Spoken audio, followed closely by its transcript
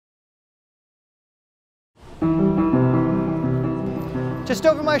Just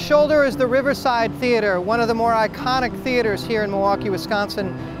over my shoulder is the Riverside Theater, one of the more iconic theaters here in Milwaukee, Wisconsin,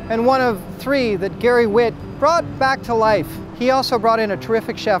 and one of 3 that Gary Witt brought back to life. He also brought in a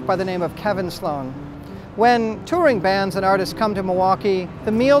terrific chef by the name of Kevin Sloan. When touring bands and artists come to Milwaukee,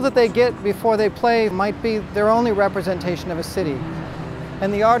 the meal that they get before they play might be their only representation of a city.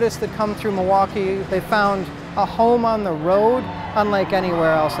 And the artists that come through Milwaukee, they found a home on the road unlike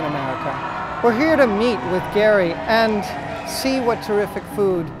anywhere else in America. We're here to meet with Gary and see what terrific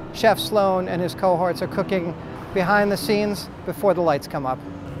food Chef Sloan and his cohorts are cooking behind the scenes before the lights come up.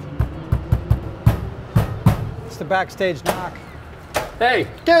 It's the backstage knock. Hey!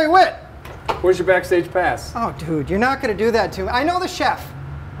 Gary Witt! Where's your backstage pass? Oh, dude, you're not going to do that to me. I know the chef.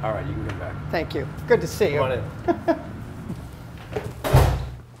 All right, you can come back. Thank you. Good to see you. Come on in.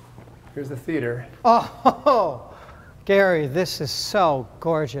 Here's the theater. Oh, Gary, this is so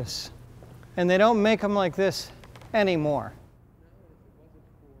gorgeous. And they don't make them like this anymore.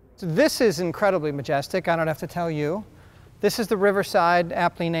 This is incredibly majestic, I don't have to tell you. This is the Riverside,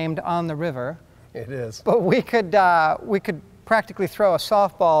 aptly named On the River. It is. But we could practically throw a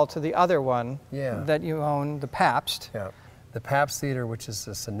softball to the other one that you own, the Pabst. Yeah. The Pabst Theater, which is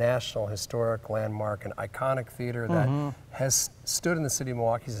just a national historic landmark, an iconic theater that has stood in the city of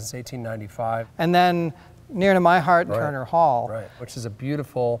Milwaukee since 1895. And then near to my heart, Turner Hall. Right, which is a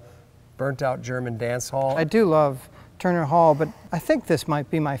beautiful, burnt-out German dance hall. I do love Turner Hall, but I think this might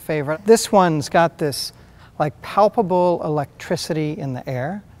be my favorite. This one's got this like palpable electricity in the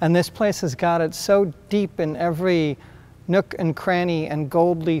air, and this place has got it so deep in every nook and cranny and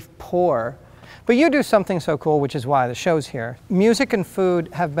gold leaf pore. But you do something so cool, which is why the show's here. Music and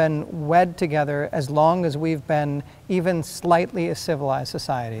food have been wed together as long as we've been even slightly a civilized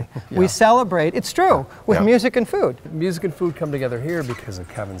society. We celebrate, it's true, with music and food. Music and food come together here because of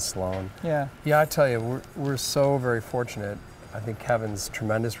Kevin Sloan. Yeah, I tell you, we're so very fortunate. I think Kevin's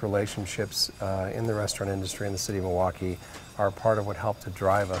tremendous relationships in the restaurant industry in the city of Milwaukee are part of what helped to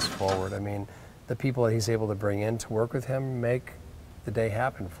drive us forward. I mean, the people that he's able to bring in to work with him make the day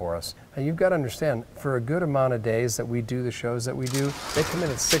happen for us. And you've got to understand, for a good amount of days that we do the shows that we do, they come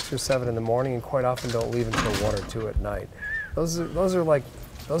in at 6 or 7 in the morning and quite often don't leave until 1 or 2 at night. Those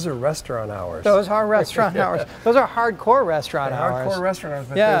are restaurant hours. Those are restaurant hours. Those are hardcore restaurant hours. Hardcore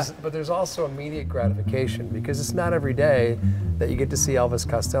restaurant hours, but there's also immediate gratification because it's not every day that you get to see Elvis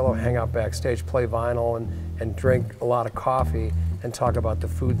Costello hang out backstage, play vinyl, and drink a lot of coffee and talk about the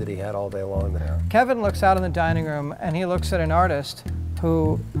food that he had all day long there. Kevin looks out in the dining room and he looks at an artist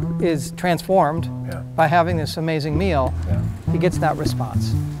who is transformed by having this amazing meal. He gets that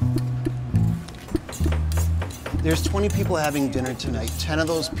response. There's 20 people having dinner tonight. 10 of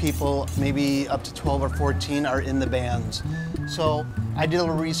those people, maybe up to 12 or 14, are in the bands. So I did a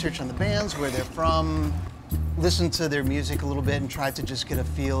little research on the bands, where they're from, listened to their music a little bit, and tried to just get a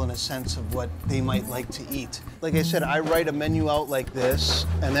feel and a sense of what they might like to eat. Like I said, I write a menu out like this,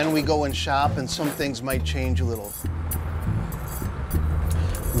 and then we go and shop, and some things might change a little.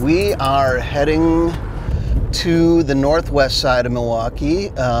 We are heading to the northwest side of Milwaukee,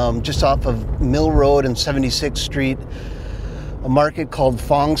 just off of Mill Road and 76th Street, a market called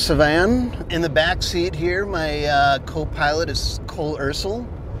Fong Savan. In the back seat here, my co-pilot is Cole Ersel.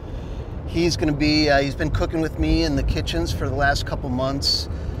 He's going to be, he's been cooking with me in the kitchens for the last couple months.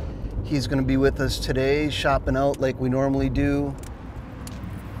 He's going to be with us today, shopping out like we normally do.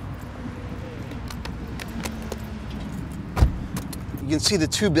 You can see the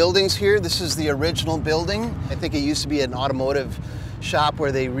 2 buildings here. This is the original building. I think it used to be an automotive shop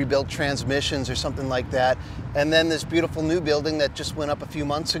where they rebuilt transmissions or something like that. And then this beautiful new building that just went up a few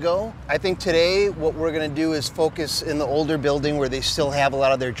months ago. I think today what we're gonna do is focus in the older building where they still have a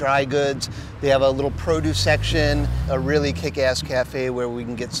lot of their dry goods. They have a little produce section, a really kick-ass cafe where we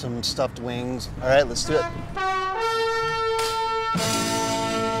can get some stuffed wings. All right, let's do it.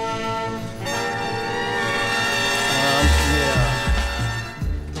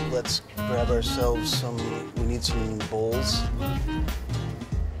 Let's grab ourselves some, we need some bowls.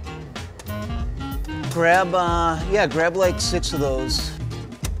 Grab, grab like 6 of those.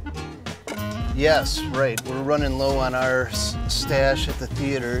 Yes, right, we're running low on our stash at the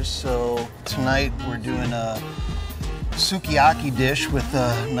theater, so tonight we're doing a sukiyaki dish with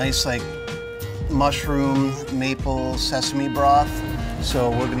a nice like mushroom, maple, sesame broth. So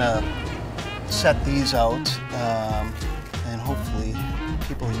we're gonna set these out and hopefully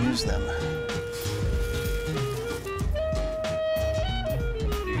people use them.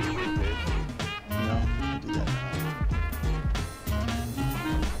 No, do that.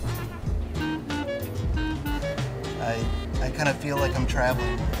 I kind of feel like I'm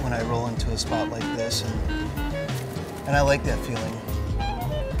traveling when I roll into a spot like this, and I like that feeling.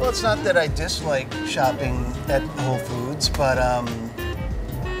 Well, it's not that I dislike shopping at Whole Foods, but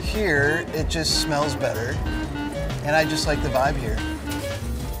here it just smells better, and I just like the vibe here.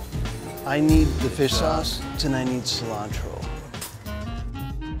 I need the fish sauce, and I need cilantro.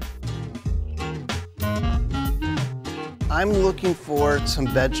 I'm looking for some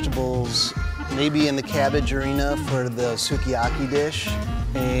vegetables, maybe in the cabbage arena for the sukiyaki dish.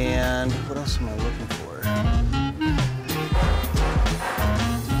 And what else am I looking for?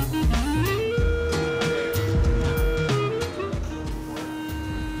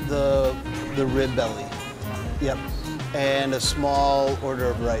 The rib belly. Yep. And a small order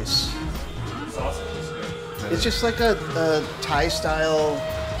of rice. It's just like a Thai-style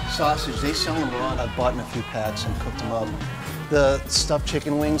sausage. They sell them raw. I've bought in a few packs and cooked them up. The stuffed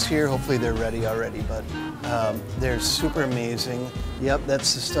chicken wings here, hopefully they're ready already, but they're super amazing. Yep,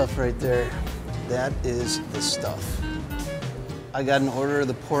 that's the stuff right there. That is the stuff. I got an order of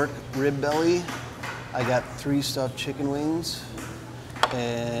the pork rib belly. I got 3 stuffed chicken wings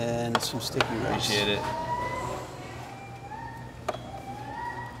and some sticky rice. Appreciate it.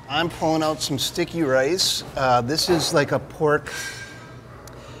 I'm pulling out some sticky rice. This is like a pork,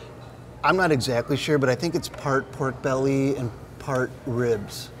 I'm not exactly sure, but I think it's part pork belly and part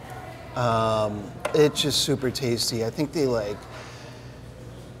ribs. It's just super tasty. I think they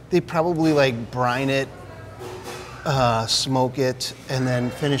probably like brine it, smoke it, and then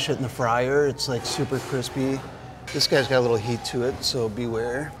finish it in the fryer. It's like super crispy. This guy's got a little heat to it, so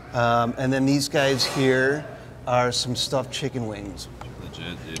beware. And then these guys here are some stuffed chicken wings.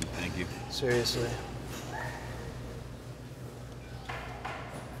 Legit, dude. Thank you. Seriously.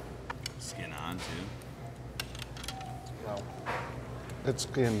 Skin on, too. Wow. That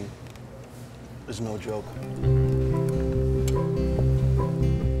skin is no joke.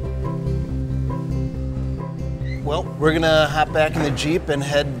 Well, we're gonna hop back in the Jeep and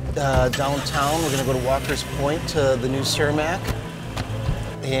head downtown. We're gonna go to Walker's Point to the new Cermak.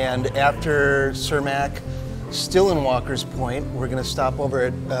 And after Cermak, still in Walker's Point, we're gonna stop over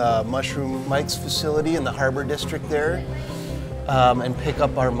at Mushroom Mike's facility in the Harbor District there and pick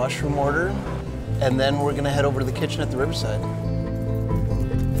up our mushroom order. And then we're gonna head over to the kitchen at the Riverside.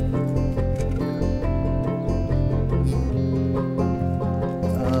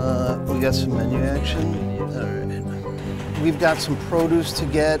 We got some menu action. All right. We've got some produce to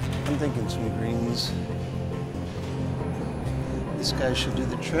get. I'm thinking some greens. This guy should do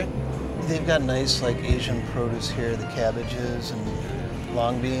the trick. They've got nice like Asian produce here, the cabbages and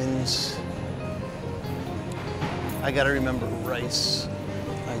long beans. I gotta remember rice.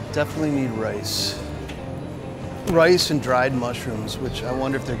 I definitely need rice. Rice and dried mushrooms, which I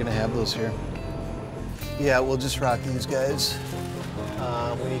wonder if they're gonna have those here. Yeah, we'll just rock these guys.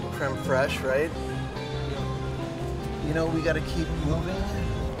 We need creme fraiche, right? You know, we gotta keep moving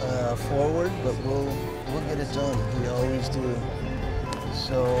forward, but we'll get it done. We always do.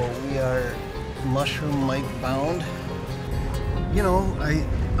 So we are Mushroom Mike bound. You know,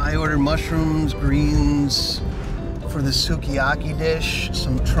 I ordered mushrooms, greens for the sukiyaki dish,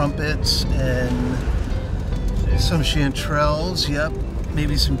 some trumpets and some chanterelles, yep.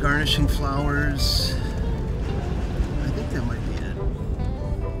 Maybe some garnishing flowers. I think that might be it.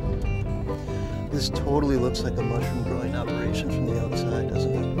 This totally looks like a mushroom growing operation from the outside,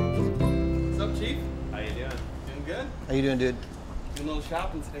 doesn't it? What's up, Chief? How you doing? Doing good? How you doing, dude? Doing a little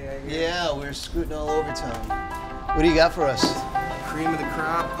shopping today, I guess. Yeah, we're scooting all over town. What do you got for us? Cream of the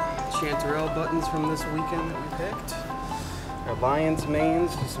crop, chanterelle buttons from this weekend that we picked. Our lion's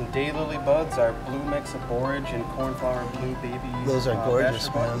manes, just some daylily buds, our blue mix of borage and cornflower blue baby. Those are gorgeous,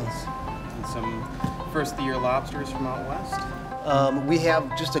 vegetable man. buttons. And some first of the year lobsters from out west. We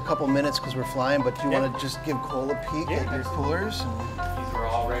have just a couple minutes because we're flying, but do you want to just give Cole a peek at your coolers? These are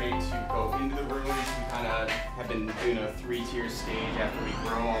all ready to go into the rooms. We kind of have been doing a 3-tier stage after we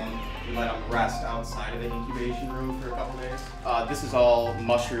grow them. We let them rest outside of the incubation room for a couple days. This is all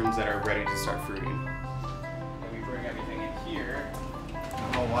mushrooms that are ready to start fruiting. And we bring everything in here.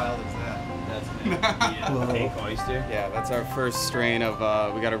 How wild is that? That's pink oyster. Yeah, that's our first strain of,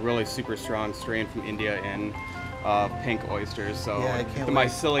 we got a really super strong strain from India in pink oysters. So Yeah, I can't the wait.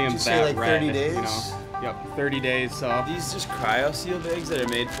 mycelium's Did you say, that like, red, 30 days? you know. Yep, 30 days, so. These just cryo seal bags that are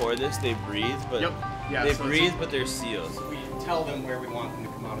made for this. They breathe, but Yep. Yeah, they so breathe, but they're sealed. we tell them where we want them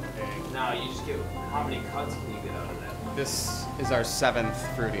to come out of the bag. Now you just get how many cuts can you get out of that? This is our 7th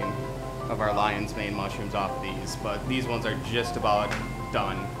fruiting of our lion's mane mushrooms off of these, but these ones are just about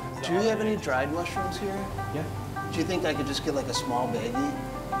done. Do you have any dried mushrooms here? Yeah. Do you think I could just get like a small baggie?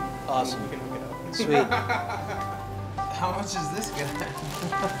 Awesome. We can hook it up. Sweet. How much is this guy?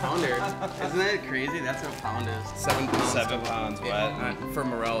 Pounder. Isn't that crazy? That's what a pound is. 7 pounds. 7 pounds wet. Yeah, for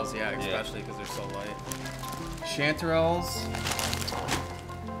morels, yeah, especially because they're so light. Chanterelles,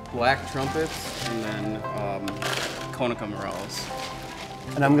 black trumpets, and then Konica morels.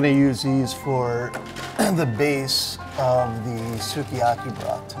 And I'm going to use these for the base of the sukiyaki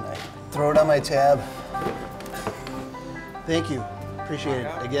broth tonight. Throw it on my tab. Thank you. Appreciate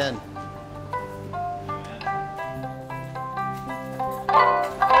it again.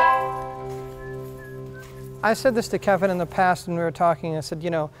 I said this to Kevin in the past when we were talking. I said, you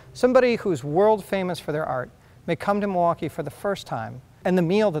know, somebody who's world famous for their art may come to Milwaukee for the first time, and the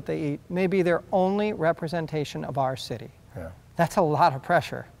meal that they eat may be their only representation of our city. Yeah. That's a lot of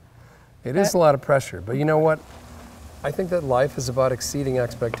pressure. It is a lot of pressure, but you know what? I think that life is about exceeding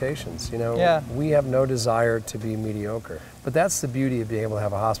expectations. You know, we have no desire to be mediocre, but that's the beauty of being able to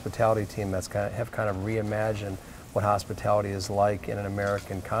have a hospitality team that's kind of reimagined what hospitality is like in an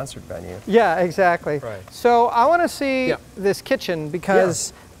American concert venue. Yeah, exactly. Right. So I want to see this kitchen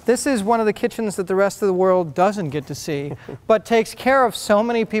because this is one of the kitchens that the rest of the world doesn't get to see, but takes care of so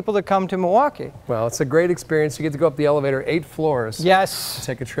many people that come to Milwaukee. Well, it's a great experience. You get to go up the elevator 8 floors. Yes.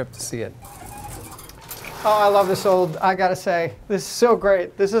 Take a trip to see it. Oh, I love this old, I gotta say, this is so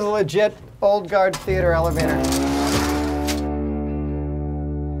great. This is a legit old guard theater elevator.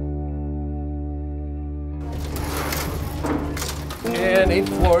 And 8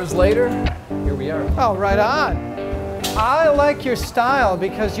 floors later, here we are. Oh, right on. I like your style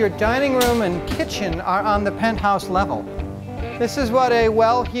because your dining room and kitchen are on the penthouse level. This is what a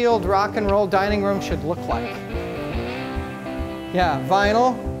well-heeled rock and roll dining room should look like. Yeah,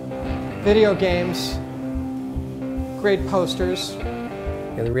 vinyl, video games, great posters.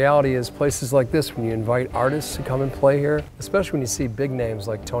 And the reality is places like this, when you invite artists to come and play here, especially when you see big names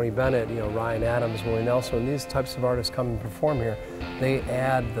like Tony Bennett, you know, Ryan Adams, Willie Nelson, when these types of artists come and perform here, they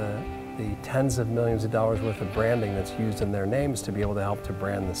add the tens of millions of dollars worth of branding that's used in their names to be able to help to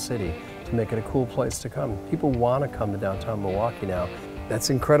brand the city, to make it a cool place to come. People want to come to downtown Milwaukee now. That's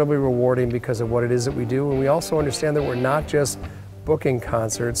incredibly rewarding because of what it is that we do, and we also understand that we're not just booking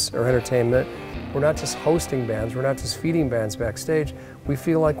concerts or entertainment, we're not just hosting bands, we're not just feeding bands backstage. We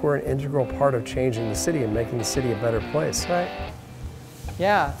feel like we're an integral part of changing the city and making the city a better place. Right.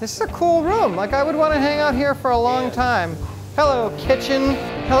 Yeah, this is a cool room. Like, I would want to hang out here for a long time. Hello, kitchen.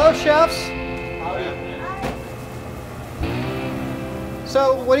 Hello, chefs.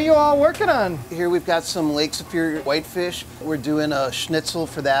 So, what are you all working on? Here we've got some Lake Superior whitefish. We're doing a schnitzel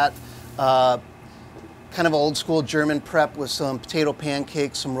for that. Kind of old school German prep with some potato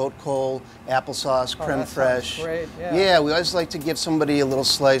pancakes, some rotkohl, applesauce, creme fraiche. Great, yeah, we always like to give somebody a little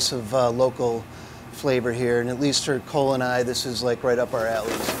slice of local flavor here, and at least for Cole and I, this is like right up our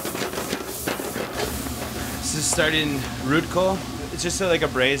alleys. This is starting rotkohl. It's just like a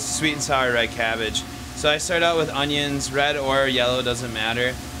braised sweet and sour red cabbage. So I start out with onions, red or yellow, doesn't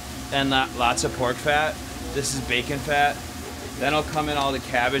matter, and lots of pork fat. This is bacon fat. Then I'll come in all the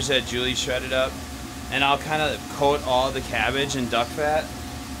cabbage that Julie shredded up, and I'll kind of coat all the cabbage in duck fat.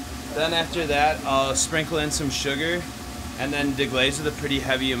 Then after that, I'll sprinkle in some sugar and then deglaze with a pretty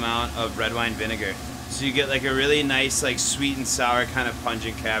heavy amount of red wine vinegar. So you get like a really nice, like sweet and sour kind of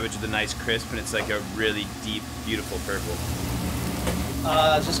pungent cabbage with a nice crisp, and it's like a really deep, beautiful purple.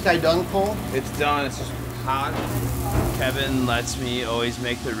 Is this guy done, Cole? It's done, it's just hot. Kevin lets me always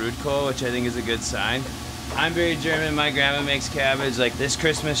make the rotkohl, which I think is a good sign. I'm very German. My grandma makes cabbage. Like this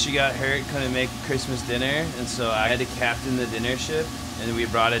Christmas, she got hurt, couldn't make Christmas dinner, and so I had to captain the dinner shift. And we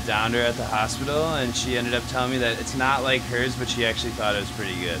brought it down to her at the hospital, and she ended up telling me that it's not like hers, but she actually thought it was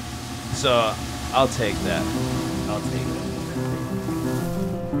pretty good. So I'll take that. I'll take it.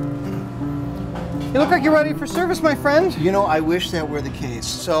 You look like you're ready for service, my friend. You know, I wish that were the case.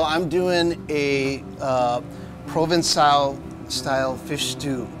 So I'm doing a Provençal-style fish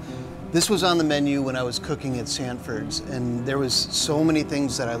stew. This was on the menu when I was cooking at Sanford's, and there was so many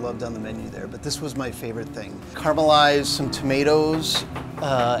things that I loved on the menu there, but this was my favorite thing. Caramelized some tomatoes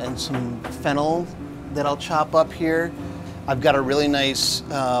and some fennel that I'll chop up here. I've got a really nice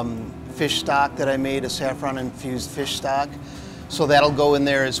fish stock that I made, a saffron-infused fish stock, so that'll go in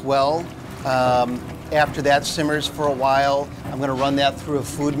there as well. After that simmers for a while, I'm gonna run that through a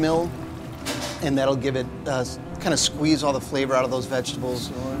food mill, and that'll give it kind of squeeze all the flavor out of those vegetables.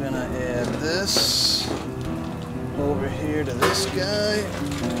 So we're gonna add this over here to this guy.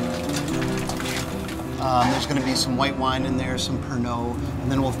 There's gonna be some white wine in there, some Pernod,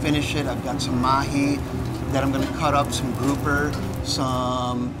 and then we'll finish it. I've got some mahi that I'm gonna cut up, some grouper,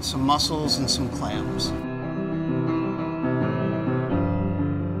 some mussels, and some clams.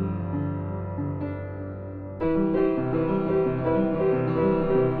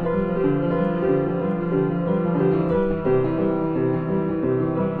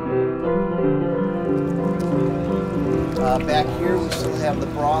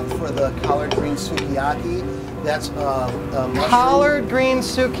 broth for the collard green sukiyaki. That's mushroom. Collard green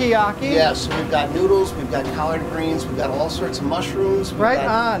sukiyaki? Yeah, so we've got noodles, we've got collard greens, we've got all sorts of mushrooms. We've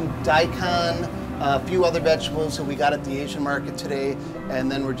got daikon, a few other vegetables that we got at the Asian market today.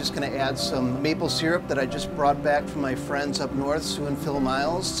 And then we're just gonna add some maple syrup that I just brought back from my friends up north, Sue and Phil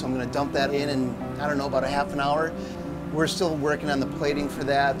Miles. So I'm gonna dump that in I don't know, about a half an hour. We're still working on the plating for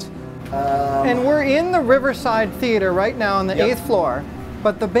that. And we're in the Riverside Theater right now on the 8th floor,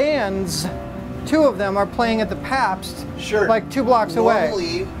 but the bands, 2 of them are playing at the Pabst, like 2 blocks away.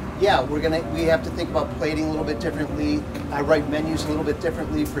 Normally, yeah, we have to think about plating a little bit differently. I write menus a little bit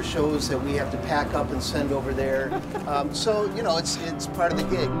differently for shows that we have to pack up and send over there. So, you know, it's part of the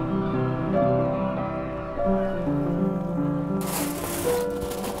gig.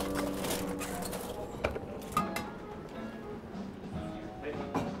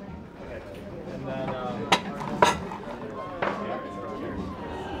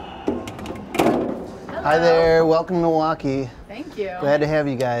 Hi there, welcome to Milwaukee. Thank you. Glad to have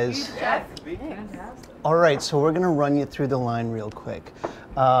you guys. All right, so we're gonna run you through the line real quick.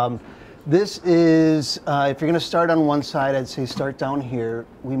 This is, if you're gonna start on one side, I'd say start down here.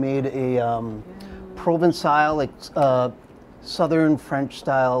 We made a Provençal, like Southern French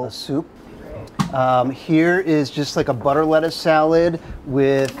style soup. Here is just like a butter lettuce salad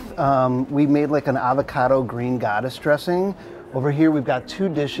with, we made like an avocado green goddess dressing. Over here we've got 2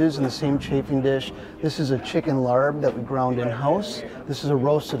 dishes in the same chafing dish. This is a chicken larb that we ground in-house. This is a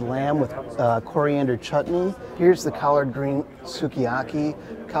roasted lamb with coriander chutney. Here's the collard green sukiyaki.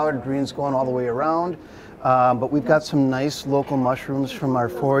 Collard greens going all the way around. But we've got some nice local mushrooms from our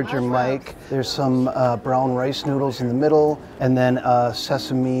forager Mike. There's some brown rice noodles in the middle, and then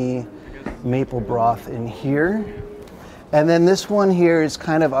sesame maple broth in here. And then this one here is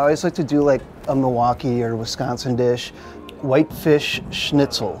kind of, I always like to do like a Milwaukee or Wisconsin dish. White fish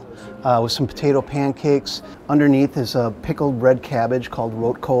schnitzel with some potato pancakes. Underneath is a pickled red cabbage called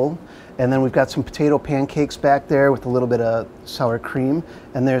rotkohl. And then we've got some potato pancakes back there with a little bit of sour cream.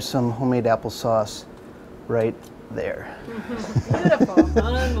 And there's some homemade applesauce right there. Beautiful.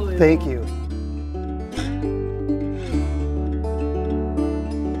 Unbelievable. Thank you.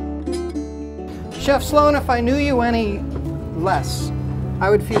 Chef Sloan, if I knew you any less,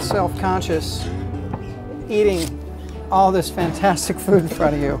 I would feel self-conscious eating all this fantastic food in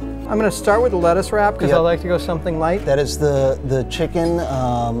front of you. I'm gonna start with the lettuce wrap because I like to go something light. That is the chicken.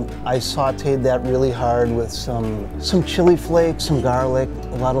 I sauteed that really hard with some chili flakes, some garlic,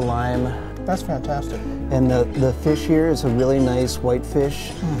 a lot of lime. That's fantastic. And the fish here is a really nice white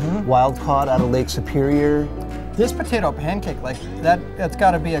fish, wild caught out of Lake Superior. This potato pancake, like that's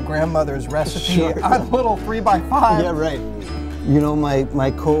gotta be a grandmother's recipe on a little 3x5. Yeah, right. You know,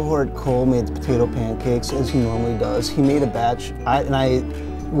 my cohort Cole made the potato pancakes as he normally does. He made a batch, and I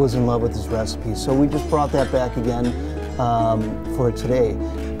was in love with his recipe. So we just brought that back again for today.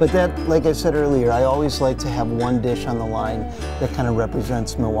 But that, like I said earlier, I always like to have one dish on the line that kind of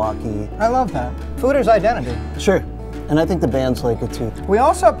represents Milwaukee. I love that. Food is identity. Sure, and I think the bands like it too. We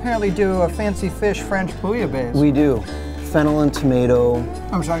also apparently do a fancy fish French bouillabaisse. We do. Fennel and tomato.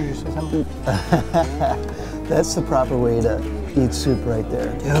 I'm sorry, you said something? That's the proper way to eat soup right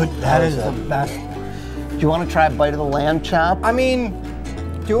there. Dude, that is the best. Do you want to try a bite of the lamb chop? I mean,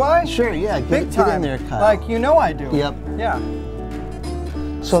 do I? Sure, yeah. Big time. Get in there, Kyle. Like, you know I do. Yep. Yeah.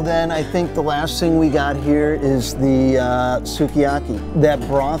 So then I think the last thing we got here is the sukiyaki. That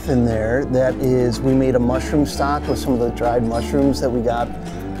broth in there, that is, we made a mushroom stock with some of the dried mushrooms that we got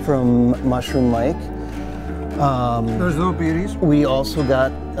from Mushroom Mike. Those little beauties. We also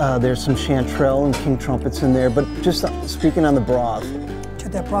got, there's some chanterelle and king trumpets in there, but just speaking on the broth.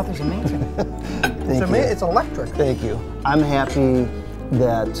 Dude, that broth is amazing. Thank you. It's electric. Thank you. I'm happy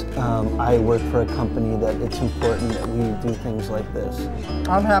that I work for a company that it's important that we do things like this.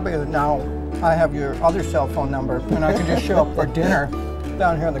 I'm happy that now I have your other cell phone number and I can just show up for dinner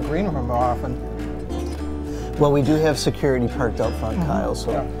down here in the green room more often. Well, we do have security parked out front, Kyle,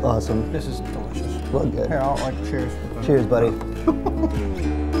 so awesome. This is delicious. Well, good. Here, I'll cheers. Cheers, buddy.